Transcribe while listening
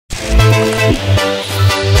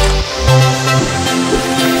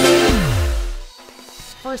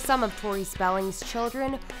some of Tori Spelling's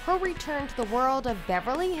children, her return to the world of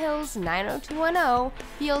Beverly Hills 90210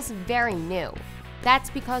 feels very new. That's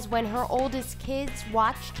because when her oldest kids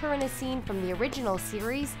watched her in a scene from the original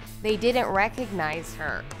series, they didn't recognize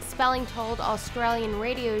her. Spelling told Australian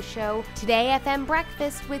radio show Today FM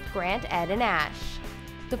Breakfast with Grant, Ed and Ash.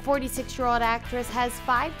 The 46-year-old actress has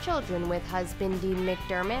 5 children with husband Dean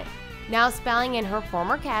McDermott. Now Spelling and her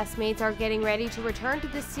former castmates are getting ready to return to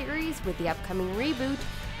the series with the upcoming reboot,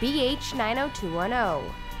 BH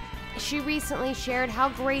 90210. She recently shared how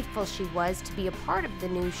grateful she was to be a part of the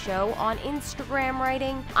new show on Instagram,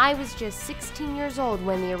 writing, "I was just 16 years old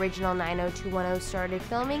when the original 90210 started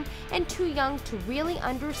filming and too young to really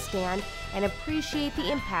understand and appreciate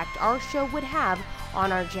the impact our show would have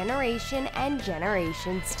on our generation and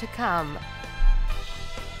generations to come."